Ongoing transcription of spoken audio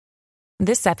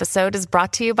This episode is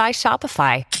brought to you by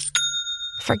Shopify.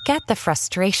 Forget the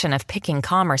frustration of picking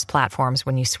commerce platforms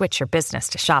when you switch your business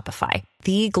to Shopify,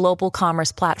 the global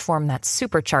commerce platform that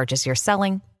supercharges your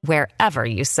selling wherever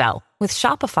you sell. With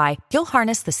Shopify, you'll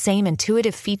harness the same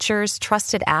intuitive features,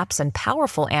 trusted apps, and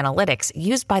powerful analytics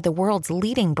used by the world's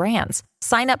leading brands.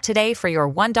 Sign up today for your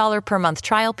 $1 per month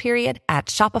trial period at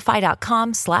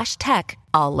shopify.com/tech,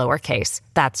 all lowercase.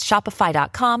 That's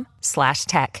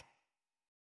shopify.com/tech.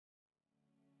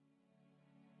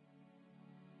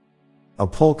 A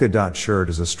polka dot shirt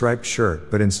is a striped shirt,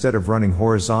 but instead of running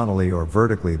horizontally or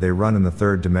vertically, they run in the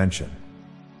third dimension.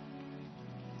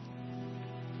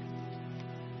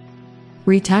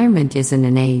 Retirement isn't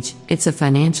an age, it's a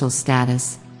financial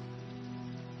status.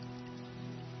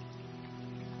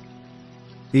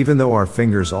 Even though our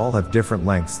fingers all have different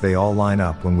lengths, they all line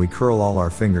up when we curl all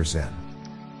our fingers in.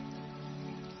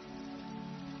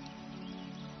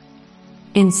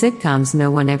 In sitcoms, no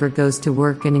one ever goes to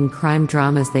work, and in crime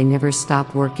dramas, they never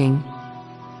stop working.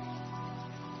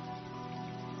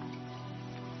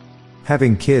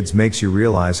 Having kids makes you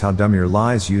realize how dumb your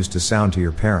lies used to sound to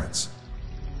your parents.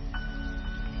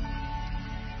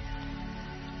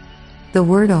 The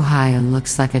word Ohio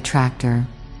looks like a tractor.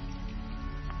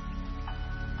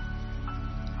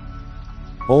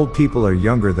 Old people are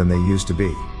younger than they used to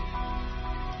be.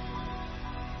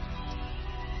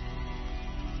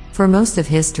 For most of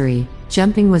history,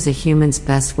 jumping was a human's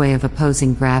best way of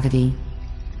opposing gravity.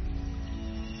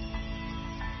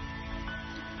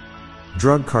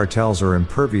 Drug cartels are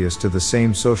impervious to the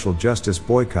same social justice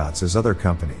boycotts as other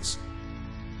companies.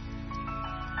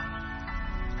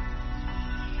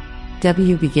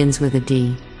 W begins with a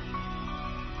D.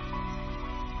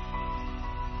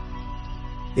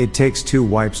 It takes 2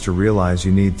 wipes to realize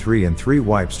you need 3, and 3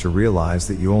 wipes to realize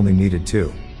that you only needed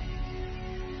 2.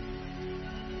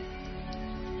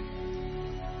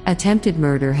 Attempted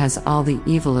murder has all the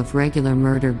evil of regular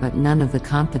murder but none of the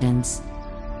confidence.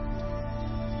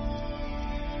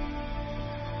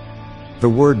 The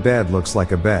word bed looks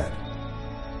like a bed.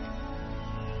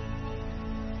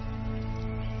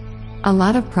 A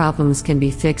lot of problems can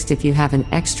be fixed if you have an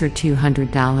extra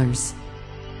 $200.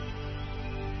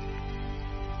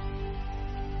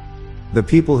 The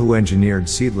people who engineered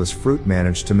seedless fruit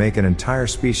managed to make an entire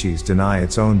species deny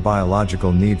its own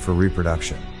biological need for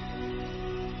reproduction.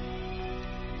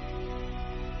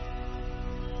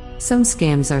 Some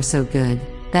scams are so good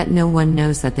that no one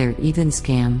knows that they're even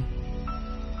scam.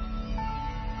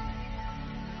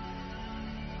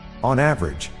 On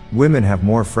average, women have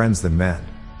more friends than men.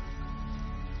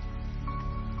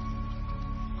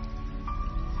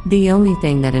 The only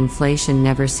thing that inflation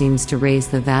never seems to raise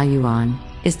the value on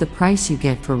is the price you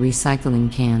get for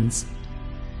recycling cans.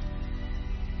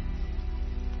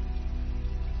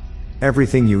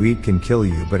 Everything you eat can kill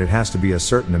you, but it has to be a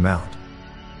certain amount.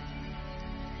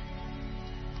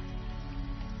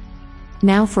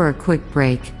 Now for a quick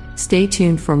break, stay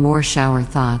tuned for more shower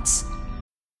thoughts.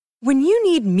 When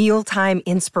you need mealtime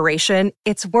inspiration,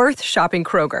 it's worth shopping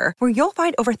Kroger, where you'll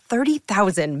find over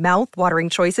 30,000 mouth-watering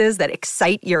choices that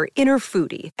excite your inner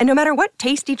foodie. And no matter what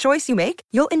tasty choice you make,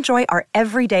 you'll enjoy our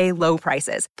everyday low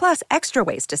prices, plus extra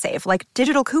ways to save, like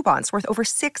digital coupons worth over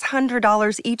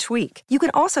 $600 each week. You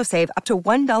can also save up to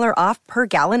 $1 off per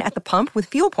gallon at the pump with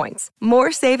fuel points.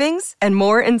 More savings and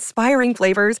more inspiring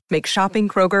flavors make shopping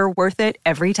Kroger worth it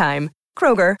every time.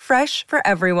 Kroger, fresh for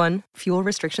everyone. Fuel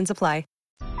restrictions apply.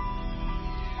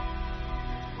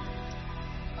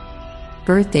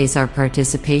 Birthdays are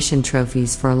participation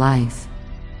trophies for life.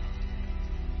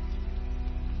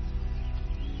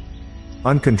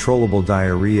 Uncontrollable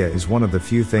diarrhea is one of the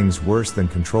few things worse than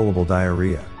controllable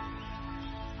diarrhea.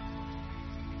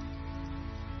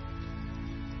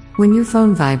 When your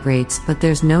phone vibrates but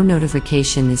there's no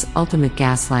notification is ultimate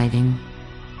gaslighting.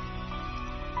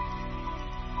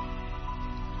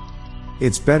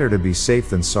 It's better to be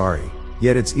safe than sorry,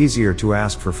 yet it's easier to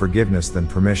ask for forgiveness than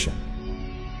permission.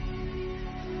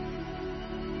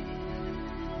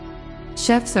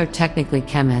 Chefs are technically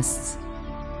chemists.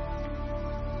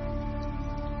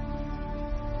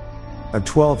 A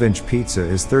 12-inch pizza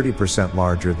is 30%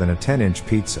 larger than a 10-inch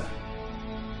pizza.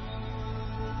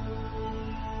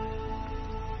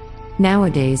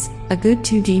 Nowadays, a good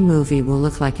 2D movie will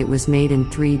look like it was made in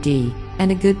 3D,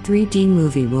 and a good 3D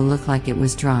movie will look like it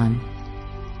was drawn.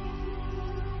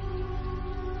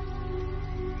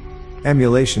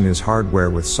 Emulation is hardware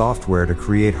with software to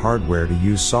create hardware to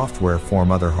use software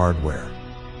form other hardware.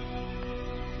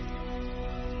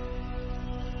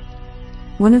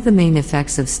 One of the main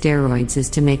effects of steroids is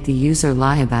to make the user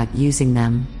lie about using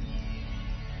them.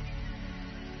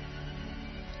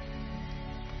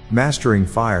 Mastering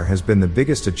fire has been the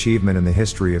biggest achievement in the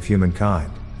history of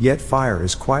humankind, yet fire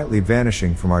is quietly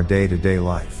vanishing from our day-to-day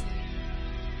life.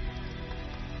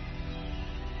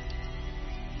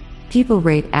 People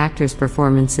rate actors'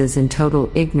 performances in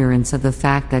total ignorance of the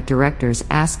fact that directors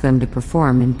ask them to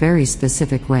perform in very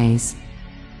specific ways.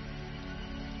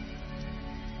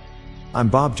 I'm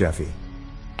Bob Jeffy.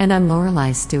 And I'm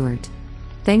Lorelei Stewart.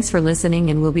 Thanks for listening,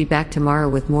 and we'll be back tomorrow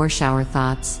with more shower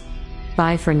thoughts.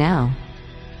 Bye for now.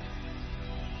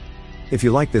 If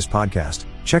you like this podcast,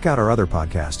 check out our other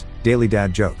podcast, Daily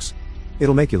Dad Jokes.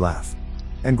 It'll make you laugh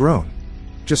and groan.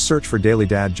 Just search for Daily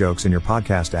Dad Jokes in your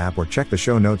podcast app or check the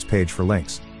show notes page for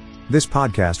links. This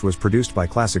podcast was produced by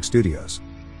Classic Studios.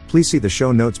 Please see the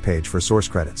show notes page for source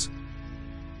credits.